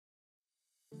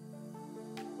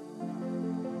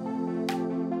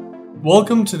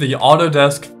Welcome to the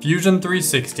Autodesk Fusion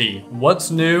 360 What's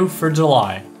New for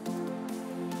July.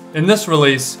 In this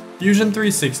release, Fusion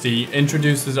 360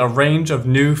 introduces a range of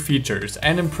new features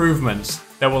and improvements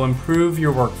that will improve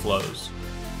your workflows.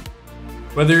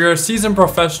 Whether you're a seasoned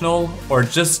professional or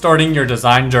just starting your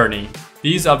design journey,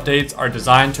 these updates are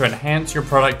designed to enhance your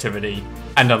productivity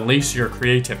and unleash your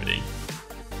creativity.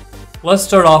 Let's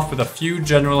start off with a few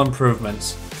general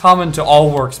improvements common to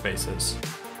all workspaces.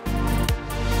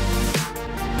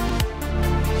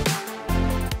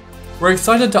 We're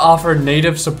excited to offer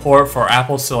native support for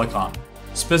Apple Silicon,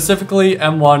 specifically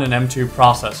M1 and M2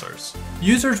 processors.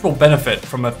 Users will benefit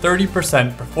from a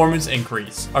 30% performance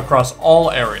increase across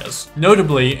all areas,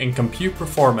 notably in compute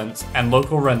performance and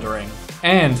local rendering,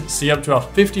 and see up to a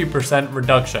 50%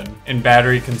 reduction in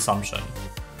battery consumption.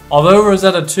 Although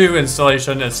Rosetta 2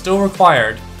 installation is still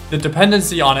required, the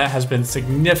dependency on it has been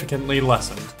significantly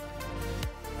lessened.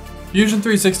 Fusion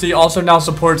 360 also now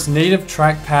supports native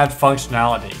trackpad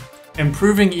functionality,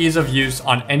 improving ease of use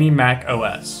on any Mac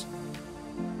OS.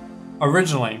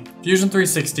 Originally, Fusion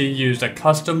 360 used a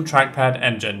custom trackpad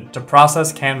engine to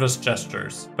process canvas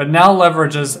gestures, but now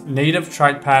leverages native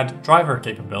trackpad driver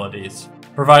capabilities,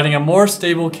 providing a more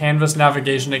stable canvas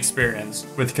navigation experience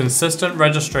with consistent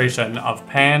registration of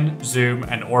pan, zoom,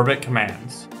 and orbit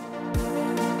commands.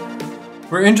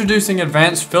 We're introducing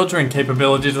advanced filtering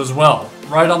capabilities as well,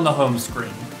 right on the home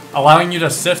screen, allowing you to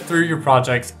sift through your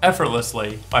projects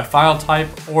effortlessly by file type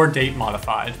or date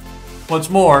modified. What's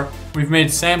more, we've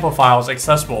made sample files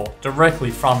accessible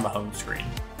directly from the home screen.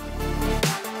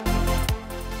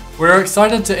 We're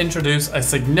excited to introduce a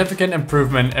significant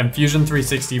improvement in Fusion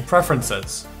 360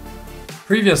 preferences.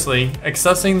 Previously,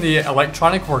 accessing the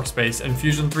electronic workspace in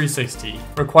Fusion 360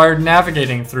 required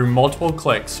navigating through multiple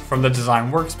clicks from the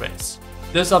design workspace.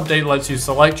 This update lets you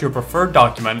select your preferred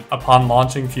document upon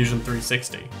launching Fusion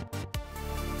 360.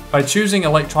 By choosing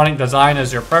electronic design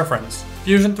as your preference,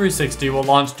 Fusion 360 will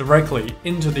launch directly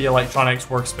into the electronics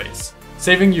workspace,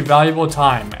 saving you valuable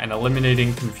time and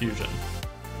eliminating confusion.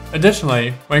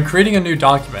 Additionally, when creating a new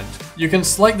document, you can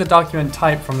select the document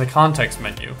type from the context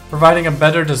menu, providing a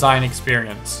better design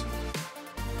experience.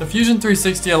 The Fusion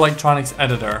 360 Electronics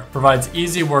Editor provides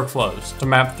easy workflows to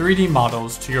map 3D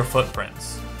models to your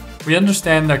footprints. We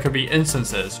understand there could be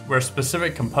instances where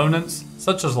specific components,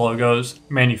 such as logos,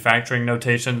 manufacturing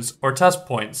notations, or test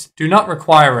points, do not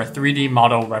require a 3D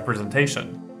model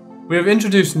representation. We have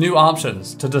introduced new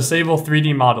options to disable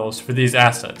 3D models for these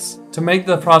assets to make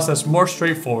the process more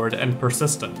straightforward and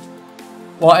persistent.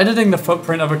 While editing the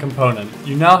footprint of a component,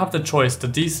 you now have the choice to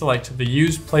deselect the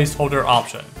Use Placeholder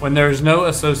option when there is no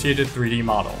associated 3D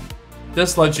model.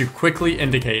 This lets you quickly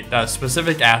indicate that a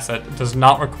specific asset does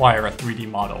not require a 3D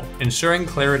model, ensuring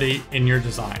clarity in your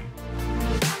design.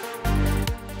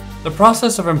 The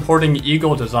process of importing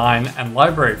Eagle design and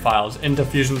library files into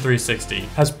Fusion 360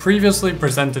 has previously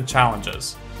presented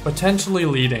challenges, potentially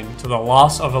leading to the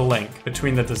loss of a link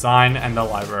between the design and the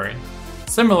library.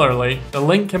 Similarly, the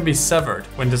link can be severed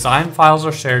when design files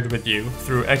are shared with you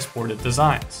through exported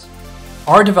designs.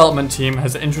 Our development team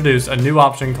has introduced a new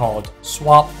option called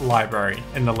Swap Library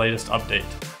in the latest update.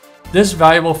 This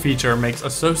valuable feature makes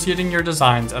associating your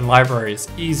designs and libraries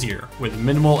easier with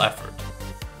minimal effort.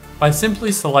 By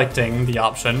simply selecting the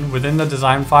option within the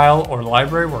design file or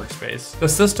library workspace, the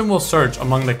system will search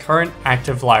among the current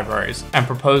active libraries and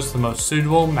propose the most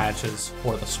suitable matches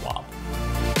for the swap.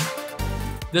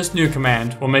 This new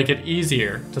command will make it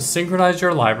easier to synchronize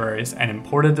your libraries and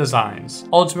imported designs,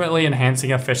 ultimately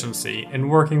enhancing efficiency in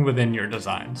working within your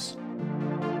designs.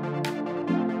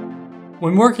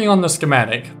 When working on the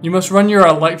schematic, you must run your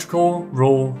electrical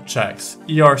rule checks,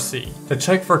 ERC, to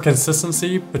check for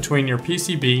consistency between your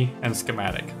PCB and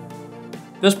schematic.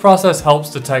 This process helps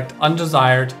detect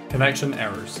undesired connection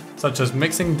errors, such as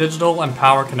mixing digital and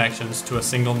power connections to a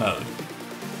single node.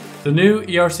 The new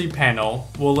ERC panel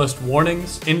will list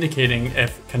warnings indicating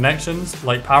if connections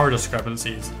like power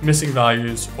discrepancies, missing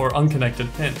values, or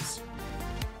unconnected pins.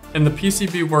 In the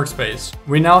PCB workspace,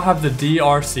 we now have the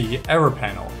DRC error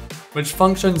panel, which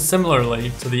functions similarly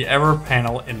to the error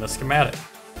panel in the schematic.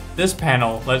 This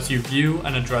panel lets you view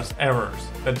and address errors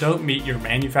that don't meet your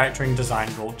manufacturing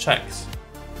design rule checks.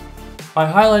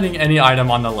 By highlighting any item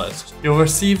on the list, you'll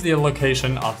receive the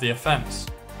location of the offense.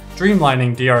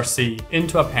 Streamlining DRC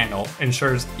into a panel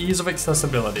ensures ease of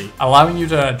accessibility, allowing you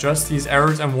to address these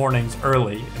errors and warnings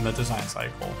early in the design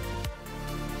cycle.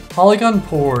 Polygon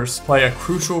pours play a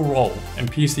crucial role in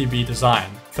PCB design,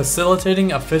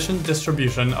 facilitating efficient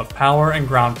distribution of power and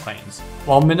ground planes,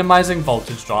 while minimizing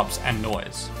voltage drops and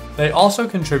noise. They also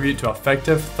contribute to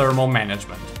effective thermal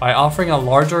management by offering a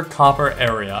larger copper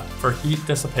area for heat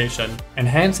dissipation,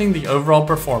 enhancing the overall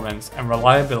performance and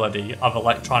reliability of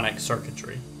electronic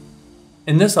circuitry.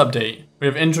 In this update, we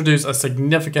have introduced a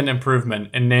significant improvement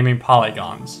in naming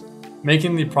polygons,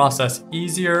 making the process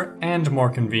easier and more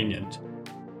convenient.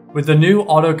 With the new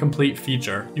autocomplete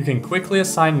feature, you can quickly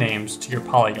assign names to your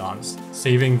polygons,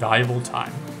 saving valuable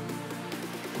time.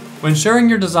 When sharing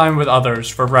your design with others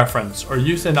for reference or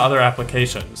use in other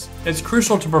applications, it's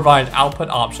crucial to provide output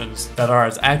options that are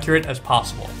as accurate as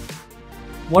possible.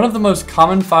 One of the most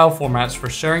common file formats for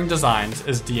sharing designs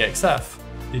is DXF,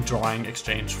 the Drawing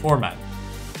Exchange format.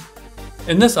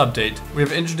 In this update, we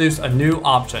have introduced a new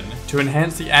option to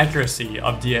enhance the accuracy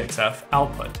of DXF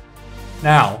output.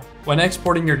 Now, when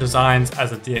exporting your designs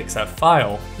as a DXF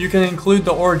file, you can include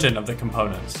the origin of the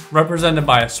components, represented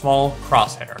by a small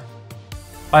crosshair.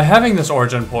 By having this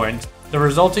origin point, the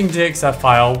resulting DXF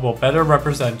file will better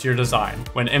represent your design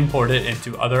when imported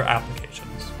into other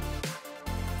applications.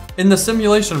 In the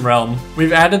simulation realm,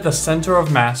 we've added the center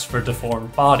of mass for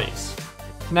deformed bodies.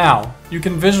 Now, you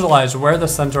can visualize where the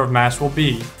center of mass will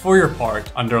be for your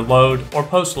part under load or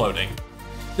post-loading.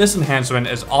 This enhancement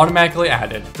is automatically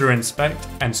added through Inspect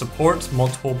and supports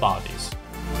multiple bodies.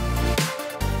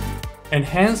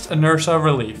 Enhanced inertia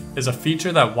relief is a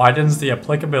feature that widens the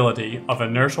applicability of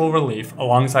inertial relief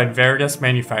alongside various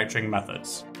manufacturing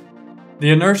methods. The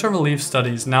inertia relief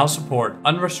studies now support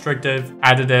unrestricted,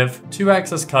 additive,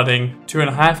 2-axis cutting,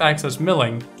 2.5-axis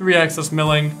milling, 3-axis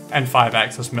milling, and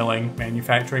 5-axis milling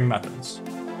manufacturing methods.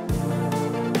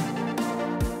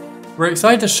 We're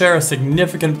excited to share a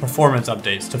significant performance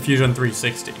updates to Fusion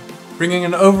 360, bringing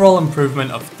an overall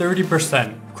improvement of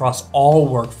 30% across all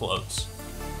workflows.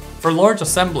 For large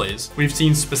assemblies, we've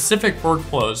seen specific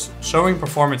workflows showing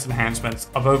performance enhancements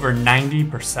of over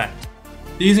 90%.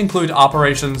 These include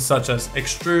operations such as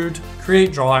extrude,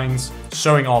 create drawings,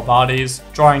 showing all bodies,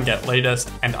 drawing get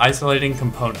latest, and isolating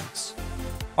components.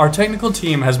 Our technical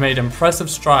team has made impressive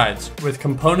strides with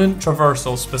component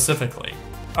traversal specifically,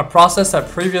 a process that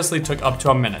previously took up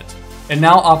to a minute. It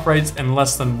now operates in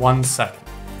less than 1 second.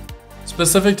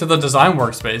 Specific to the design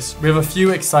workspace, we have a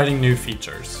few exciting new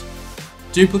features.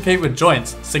 Duplicate with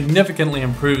joints significantly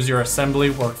improves your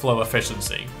assembly workflow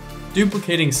efficiency.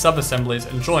 Duplicating subassemblies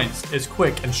and joints is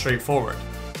quick and straightforward.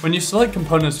 When you select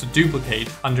components to duplicate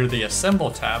under the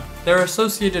Assemble tab, their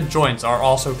associated joints are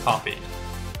also copied.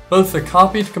 Both the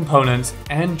copied components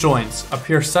and joints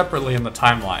appear separately in the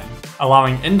timeline,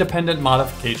 allowing independent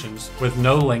modifications with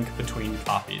no link between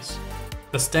copies.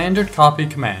 The standard copy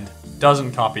command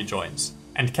doesn't copy joints,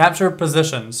 and capture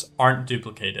positions aren't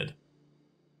duplicated.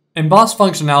 Emboss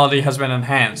functionality has been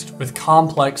enhanced with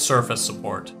complex surface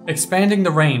support, expanding the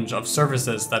range of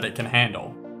surfaces that it can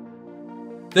handle.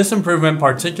 This improvement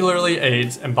particularly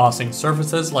aids embossing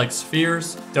surfaces like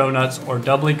spheres, donuts, or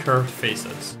doubly curved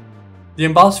faces. The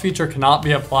emboss feature cannot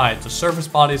be applied to surface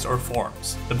bodies or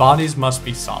forms. The bodies must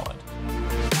be solid.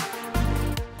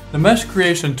 The mesh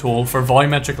creation tool for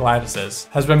volumetric lattices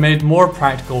has been made more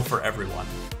practical for everyone.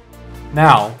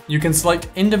 Now, you can select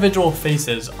individual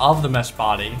faces of the mesh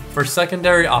body for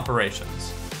secondary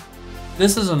operations.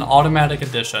 This is an automatic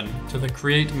addition to the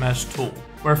Create Mesh tool,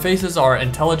 where faces are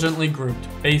intelligently grouped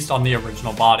based on the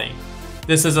original body.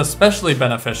 This is especially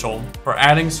beneficial for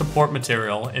adding support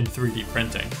material in 3D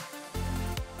printing.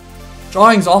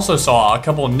 Drawings also saw a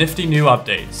couple nifty new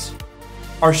updates.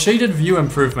 Our shaded view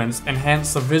improvements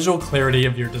enhance the visual clarity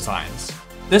of your designs.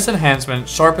 This enhancement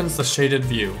sharpens the shaded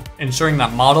view, ensuring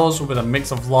that models with a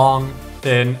mix of long,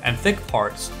 thin, and thick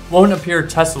parts won't appear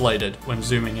tessellated when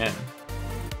zooming in.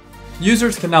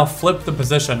 Users can now flip the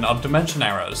position of dimension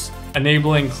arrows,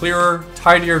 enabling clearer,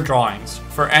 tidier drawings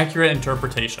for accurate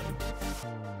interpretation.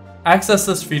 Access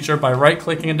this feature by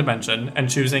right-clicking a dimension and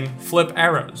choosing Flip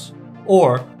Arrows,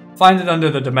 or find it under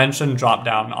the Dimension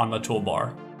drop-down on the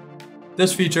toolbar.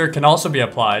 This feature can also be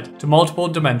applied to multiple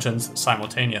dimensions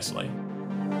simultaneously.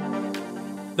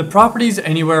 The Properties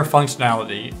Anywhere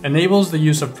functionality enables the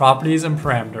use of properties and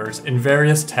parameters in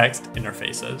various text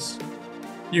interfaces.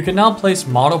 You can now place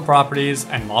model properties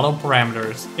and model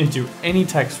parameters into any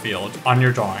text field on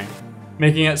your drawing,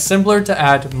 making it simpler to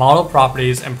add model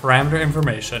properties and parameter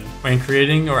information when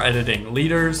creating or editing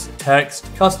leaders,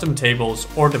 text, custom tables,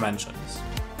 or dimensions.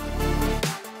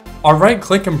 Our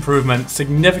right-click improvement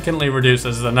significantly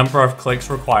reduces the number of clicks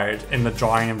required in the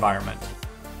drawing environment.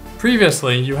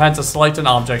 Previously, you had to select an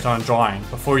object on a drawing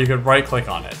before you could right-click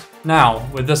on it. Now,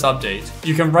 with this update,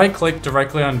 you can right-click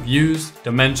directly on views,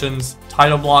 dimensions,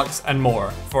 title blocks, and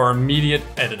more for immediate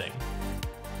editing.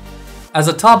 As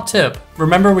a top tip,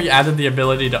 remember we added the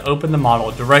ability to open the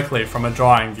model directly from a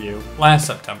drawing view last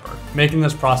September, making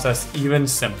this process even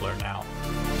simpler now.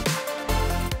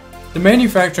 The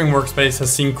manufacturing workspace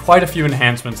has seen quite a few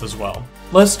enhancements as well.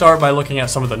 Let's start by looking at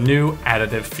some of the new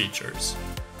additive features.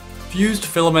 Fused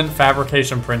filament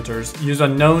fabrication printers use a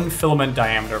known filament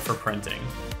diameter for printing.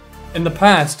 In the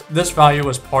past, this value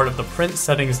was part of the print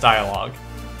settings dialog,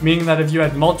 meaning that if you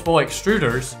had multiple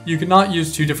extruders, you could not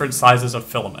use two different sizes of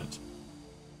filament.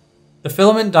 The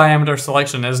filament diameter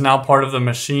selection is now part of the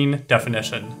machine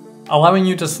definition, allowing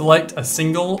you to select a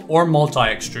single or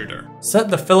multi-extruder. Set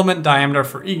the filament diameter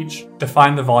for each,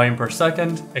 define the volume per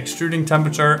second, extruding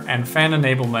temperature, and fan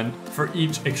enablement for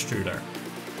each extruder.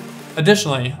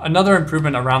 Additionally, another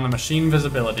improvement around the machine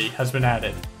visibility has been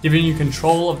added, giving you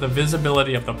control of the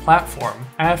visibility of the platform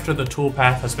after the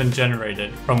toolpath has been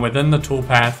generated from within the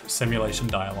toolpath simulation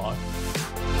dialog.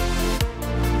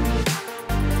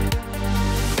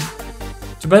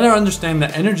 To better understand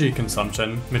the energy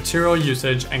consumption, material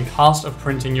usage, and cost of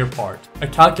printing your part, a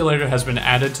calculator has been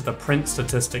added to the print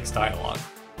statistics dialog.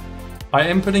 By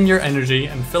inputting your energy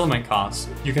and filament costs,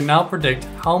 you can now predict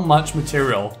how much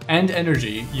material and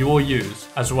energy you will use,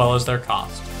 as well as their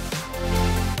cost.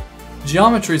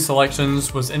 Geometry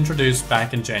selections was introduced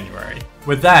back in January.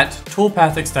 With that,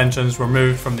 toolpath extensions were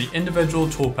moved from the individual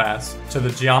toolpaths to the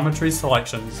geometry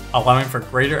selections, allowing for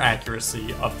greater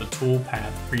accuracy of the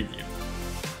toolpath preview.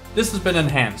 This has been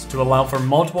enhanced to allow for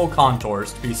multiple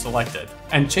contours to be selected,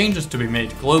 and changes to be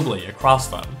made globally across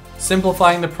them,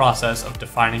 simplifying the process of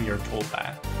defining your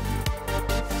toolpath.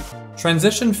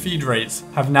 Transition feed rates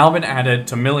have now been added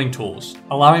to milling tools,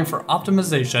 allowing for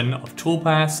optimization of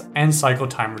toolpaths and cycle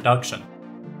time reduction.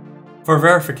 For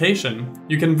verification,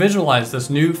 you can visualize this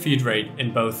new feed rate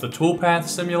in both the toolpath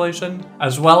simulation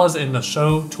as well as in the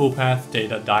Show Toolpath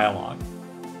Data dialog.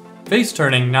 Face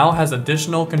turning now has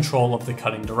additional control of the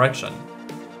cutting direction.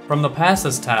 From the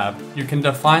Passes tab, you can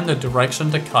define the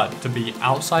direction to cut to be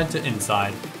outside to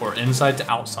inside or inside to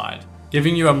outside,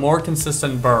 giving you a more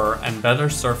consistent burr and better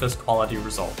surface quality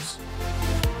results.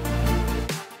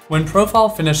 When profile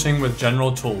finishing with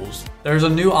general tools, there is a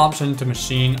new option to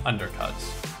machine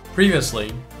undercuts.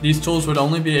 Previously, these tools would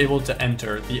only be able to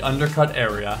enter the undercut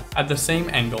area at the same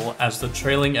angle as the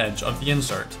trailing edge of the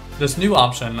insert. This new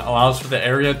option allows for the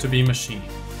area to be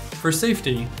machined. For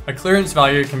safety, a clearance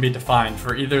value can be defined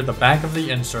for either the back of the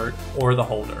insert or the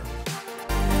holder.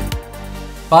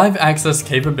 5-axis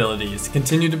capabilities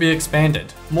continue to be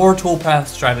expanded, more toolpath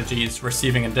strategies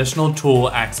receiving additional tool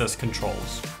axis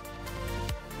controls.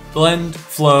 Blend,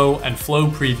 Flow, and Flow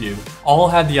Preview all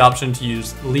had the option to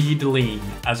use Lead Lean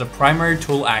as a primary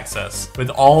tool axis with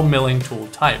all milling tool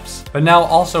types, but now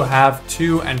also have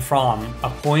to and from a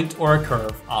point or a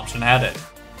curve option added.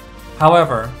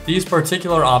 However, these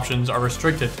particular options are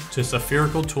restricted to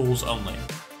spherical tools only.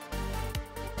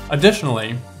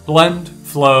 Additionally, Blend,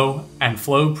 Flow, and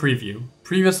Flow Preview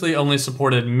previously only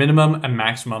supported minimum and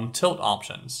maximum tilt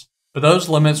options, but those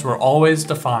limits were always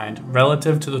defined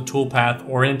relative to the toolpath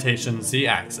orientation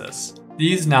z-axis.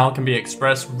 These now can be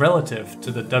expressed relative to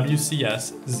the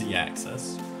WCS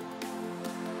z-axis.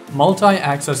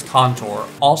 Multi-axis contour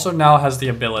also now has the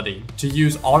ability to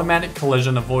use automatic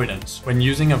collision avoidance when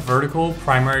using a vertical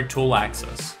primary tool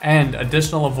axis, and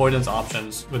additional avoidance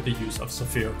options with the use of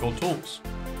spherical tools.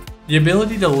 The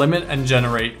ability to limit and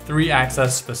generate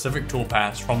 3-axis specific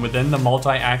toolpaths from within the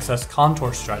multi-axis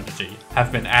contour strategy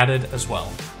have been added as well.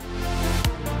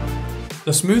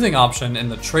 The smoothing option in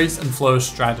the trace and flow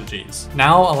strategies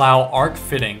now allow arc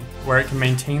fitting where it can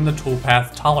maintain the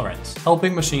toolpath tolerance,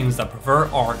 helping machines that prefer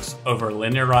arcs over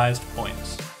linearized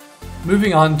points.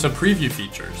 Moving on to preview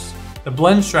features. The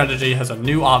blend strategy has a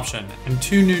new option and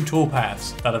 2 new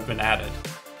toolpaths that have been added.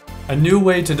 A new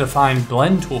way to define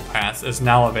blend toolpaths is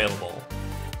now available.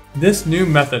 This new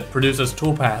method produces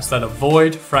toolpaths that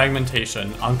avoid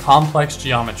fragmentation on complex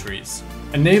geometries,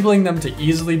 enabling them to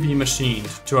easily be machined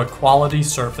to a quality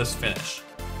surface finish.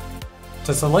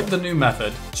 To select the new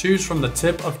method, choose from the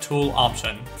Tip of Tool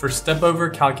option for step-over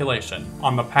calculation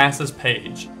on the Passes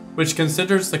page, which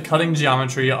considers the cutting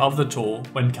geometry of the tool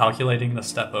when calculating the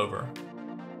step-over.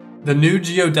 The new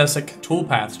geodesic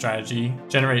toolpath strategy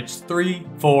generates 3,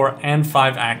 4, and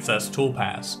 5-axis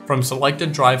toolpaths from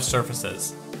selected drive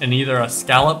surfaces in either a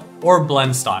scallop or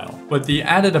blend style, with the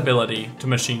added ability to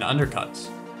machine undercuts.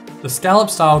 The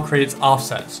scallop style creates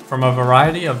offsets from a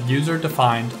variety of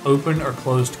user-defined open or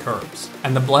closed curves,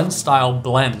 and the blend style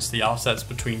blends the offsets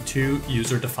between 2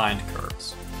 user-defined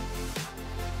curves.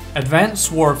 Advanced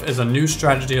Swarf is a new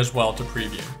strategy as well to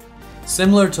preview.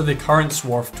 Similar to the current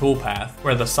Swarf toolpath,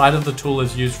 where the side of the tool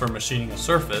is used for machining a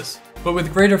surface, but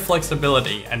with greater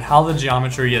flexibility in how the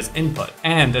geometry is input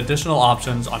and additional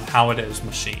options on how it is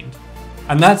machined.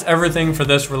 And that's everything for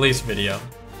this release video.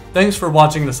 Thanks for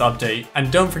watching this update,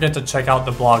 and don't forget to check out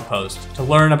the blog post to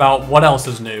learn about what else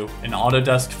is new in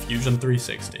Autodesk Fusion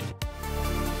 360.